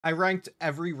I ranked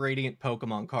every Radiant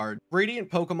Pokemon card.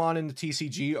 Radiant Pokemon in the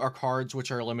TCG are cards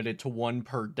which are limited to one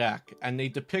per deck, and they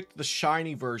depict the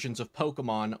shiny versions of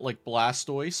Pokemon like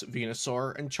Blastoise,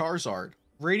 Venusaur, and Charizard.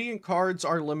 Radiant cards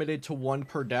are limited to one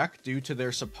per deck due to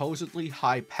their supposedly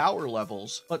high power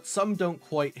levels, but some don't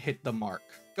quite hit the mark.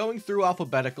 Going through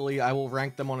alphabetically, I will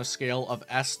rank them on a scale of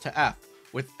S to F,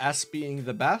 with S being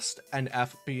the best and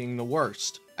F being the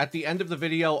worst. At the end of the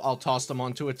video, I'll toss them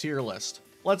onto a tier list.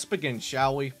 Let's begin,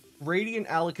 shall we? Radiant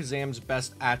Alakazam's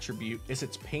best attribute is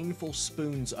its Painful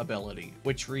Spoons ability,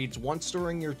 which reads, once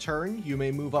during your turn, you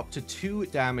may move up to 2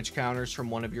 damage counters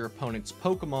from one of your opponent's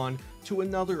Pokemon to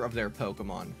another of their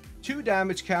Pokemon. 2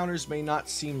 damage counters may not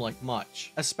seem like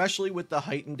much, especially with the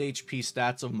heightened HP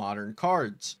stats of modern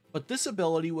cards, but this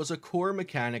ability was a core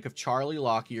mechanic of Charlie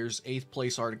Lockier's 8th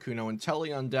place Articuno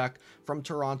Inteleon deck from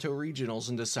Toronto Regionals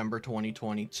in December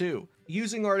 2022.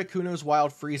 Using Articuno's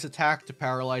Wild Freeze attack to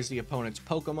paralyze the opponent's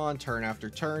Pokemon turn after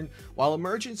turn, while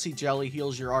Emergency Jelly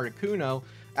heals your Articuno,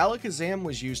 Alakazam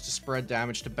was used to spread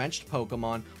damage to benched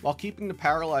Pokemon while keeping the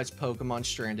paralyzed Pokemon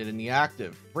stranded in the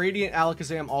active. Radiant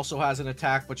Alakazam also has an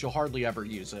attack, but you'll hardly ever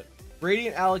use it.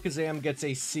 Radiant Alakazam gets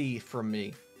a C from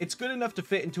me. It's good enough to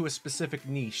fit into a specific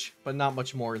niche, but not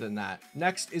much more than that.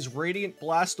 Next is Radiant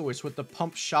Blastoise with the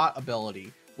Pump Shot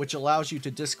ability, which allows you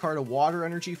to discard a water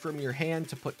energy from your hand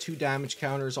to put 2 damage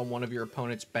counters on one of your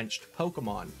opponent's benched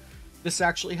Pokemon. This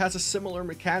actually has a similar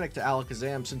mechanic to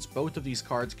Alakazam, since both of these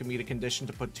cards can meet a condition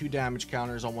to put 2 damage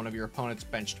counters on one of your opponent's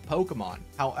benched Pokemon.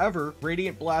 However,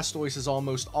 Radiant Blastoise is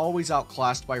almost always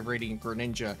outclassed by Radiant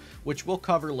Greninja, which we'll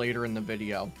cover later in the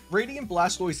video. Radiant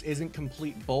Blastoise isn't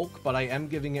complete bulk, but I am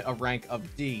giving it a rank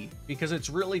of D, because it's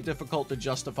really difficult to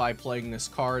justify playing this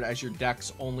card as your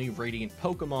deck's only Radiant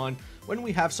Pokemon when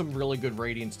we have some really good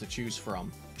Radiants to choose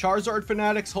from. Charizard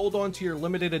fanatics, hold on to your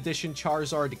limited edition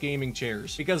Charizard gaming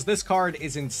chairs, because this card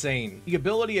is insane. The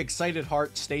ability Excited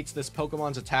Heart states this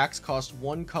Pokemon's attacks cost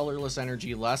 1 colorless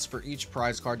energy less for each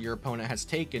prize card your opponent has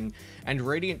taken, and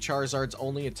Radiant Charizard's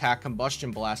only attack,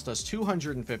 Combustion Blast, does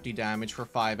 250 damage for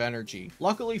 5 energy.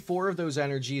 Luckily, 4 of those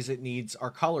energies it needs are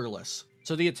colorless,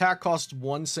 so the attack costs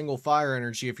 1 single fire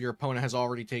energy if your opponent has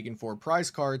already taken 4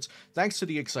 prize cards, thanks to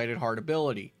the Excited Heart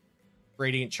ability.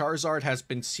 Radiant Charizard has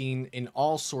been seen in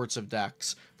all sorts of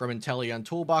decks, from Inteleon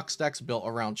Toolbox decks built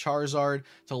around Charizard,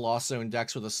 to Lost Zone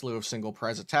decks with a slew of single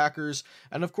prize attackers,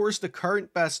 and of course the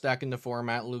current best deck in the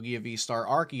format, Lugia V-Star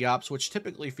Archeops, which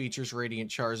typically features Radiant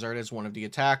Charizard as one of the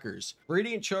attackers.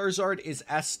 Radiant Charizard is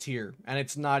S tier, and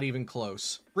it's not even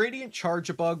close. Radiant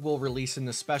Charjabug will release in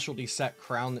the specialty set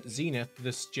Crown Zenith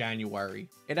this January.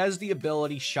 It has the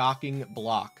ability Shocking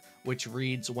Block, which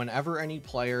reads, whenever any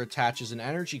player attaches an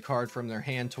energy card from their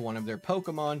hand to one of their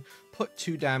Pokemon, put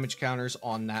 2 damage counters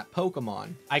on that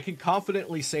Pokemon. I can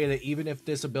confidently say that even if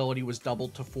this ability was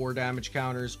doubled to 4 damage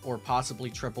counters, or possibly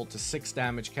tripled to 6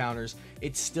 damage counters,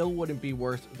 it still wouldn't be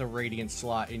worth the Radiant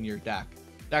slot in your deck.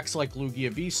 Decks like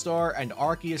Lugia V-Star and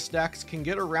Arceus decks can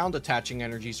get around attaching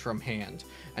energies from hand,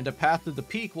 and a Path to the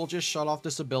Peak will just shut off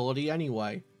this ability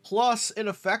anyway. Plus, it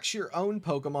affects your own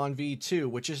Pokemon V2,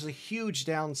 which is a huge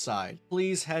downside.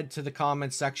 Please head to the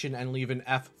comments section and leave an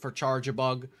F for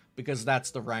Charjabug, because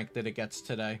that's the rank that it gets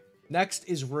today. Next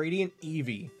is Radiant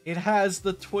Eevee. It has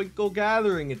the Twinkle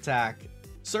Gathering attack.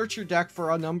 Search your deck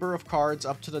for a number of cards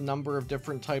up to the number of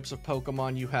different types of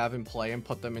Pokemon you have in play and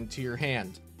put them into your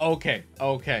hand. Okay.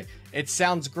 It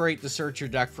sounds great to search your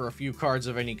deck for a few cards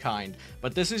of any kind,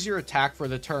 but this is your attack for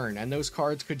the turn, and those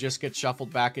cards could just get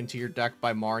shuffled back into your deck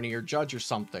by Marnie or Judge or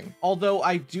something. Although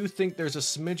I do think there's a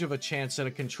smidge of a chance that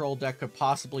a control deck could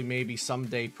possibly, maybe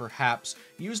someday, perhaps,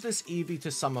 use this Eevee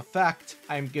to some effect,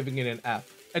 I am giving it an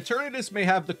F. Eternatus may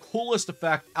have the coolest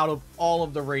effect out of all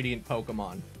of the Radiant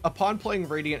Pokemon. Upon playing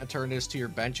Radiant Eternatus to your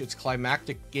bench, its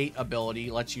Climactic Gate ability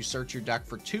lets you search your deck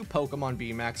for 2 Pokemon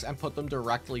VMAX and put them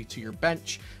directly to your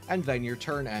bench, and then your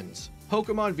turn ends.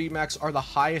 Pokemon VMAX are the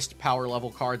highest power level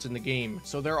cards in the game,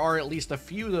 so there are at least a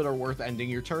few that are worth ending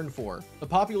your turn for. The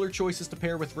popular choices to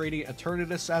pair with Radiant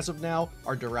Eternatus as of now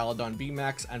are Duraludon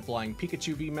VMAX and Flying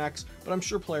Pikachu VMAX, but I'm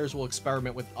sure players will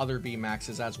experiment with other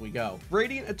VMAXs as we go.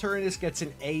 Radiant Eternatus gets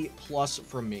an A+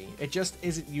 from me. It just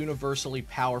isn't universally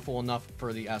powerful enough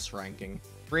for the S ranking.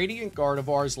 Radiant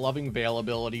Gardevoir's Loving Veil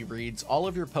ability reads, all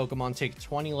of your Pokemon take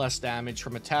 20 less damage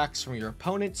from attacks from your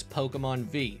opponent's Pokemon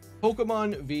V.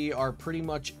 Pokemon V are pretty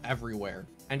much everywhere,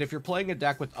 and if you're playing a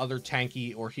deck with other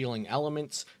tanky or healing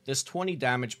elements, this 20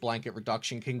 damage blanket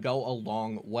reduction can go a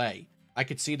long way. I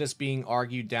could see this being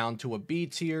argued down to a B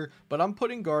tier, but I'm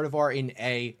putting Gardevoir in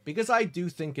A because I do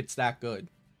think it's that good.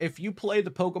 If you play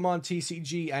the Pokemon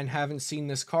TCG and haven't seen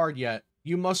this card yet,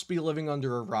 you must be living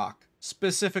under a rock.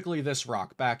 Specifically this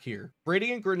rock back here.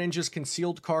 Radiant Greninja's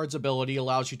Concealed Cards ability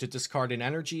allows you to discard an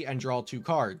energy and draw 2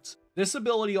 cards. This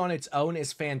ability on its own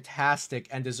is fantastic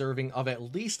and deserving of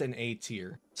at least an A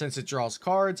tier, since it draws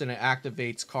cards and it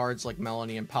activates cards like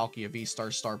Melanie and Palkia V-Star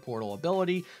Star Portal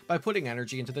ability by putting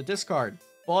energy into the discard.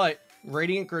 But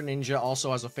Radiant Greninja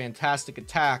also has a fantastic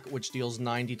attack which deals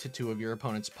 90 to 2 of your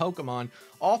opponent's Pokemon,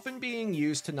 often being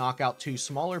used to knock out 2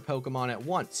 smaller Pokemon at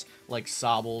once, like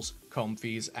Sobbles,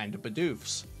 Comfeys, and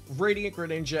Bidoofs. Radiant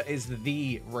Greninja is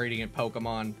the Radiant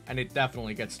Pokemon, and it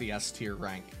definitely gets the S tier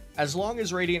rank. As long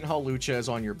as Radiant Hawlucha is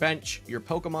on your bench, your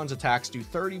Pokemon's attacks do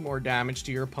 30 more damage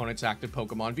to your opponent's active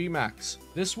Pokemon VMAX.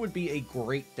 This would be a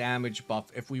great damage buff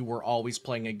if we were always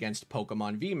playing against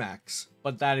Pokemon VMAX,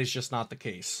 but that is just not the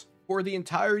case. For the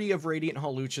entirety of Radiant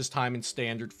Hawlucha's time in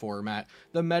standard format,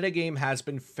 the metagame has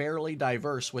been fairly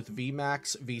diverse, with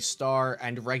VMAX, V-Star,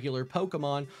 and regular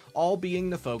Pokemon all being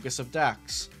the focus of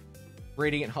decks.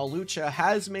 Radiant Hawlucha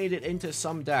has made it into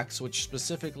some decks which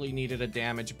specifically needed a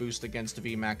damage boost against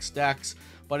VMAX decks,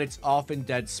 but it's often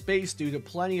dead space due to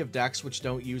plenty of decks which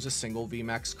don't use a single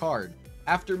VMAX card.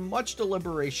 After much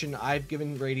deliberation, I've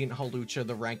given Radiant Hawlucha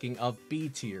the ranking of B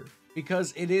tier,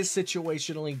 because it is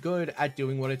situationally good at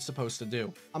doing what it's supposed to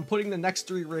do. I'm putting the next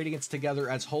 3 Radiants together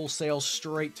as wholesale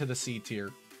straight to the C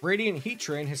tier. Radiant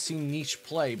Heatran has seen niche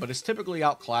play, but is typically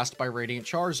outclassed by Radiant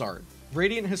Charizard.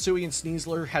 Radiant Hisuian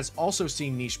Sneasler has also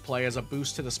seen niche play as a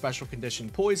boost to the special condition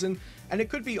Poison, and it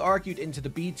could be argued into the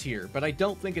B tier, but I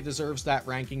don't think it deserves that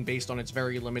ranking based on its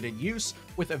very limited use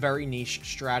with a very niche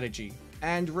strategy.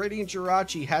 And Radiant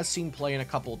Jirachi has seen play in a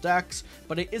couple decks,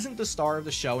 but it isn't the star of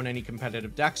the show in any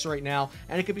competitive decks right now,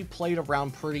 and it can be played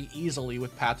around pretty easily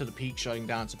with Path to the Peak shutting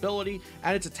down its ability,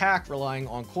 and its attack relying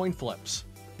on coin flips.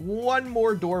 One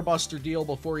more doorbuster deal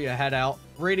before you head out.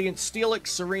 Radiant Steelix,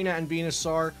 Serena, and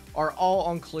Venusaur are all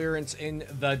on clearance in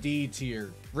the D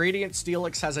tier. Radiant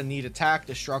Steelix has a neat attack,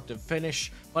 destructive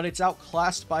finish, but it's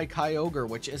outclassed by Kyogre,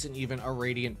 which isn't even a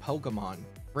Radiant Pokemon.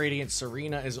 Radiant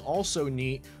Serena is also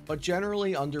neat, but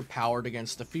generally underpowered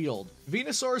against the field.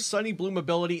 Venusaur's Sunny Bloom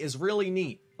ability is really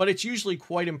neat, but it's usually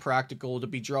quite impractical to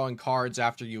be drawing cards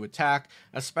after you attack,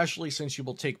 especially since you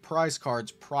will take prize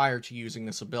cards prior to using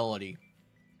this ability.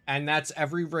 And that's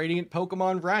every Radiant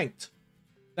Pokemon ranked.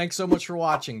 Thanks so much for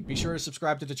watching. Be sure to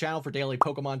subscribe to the channel for daily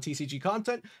Pokemon TCG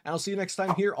content, and I'll see you next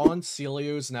time here on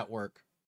Celio's Network.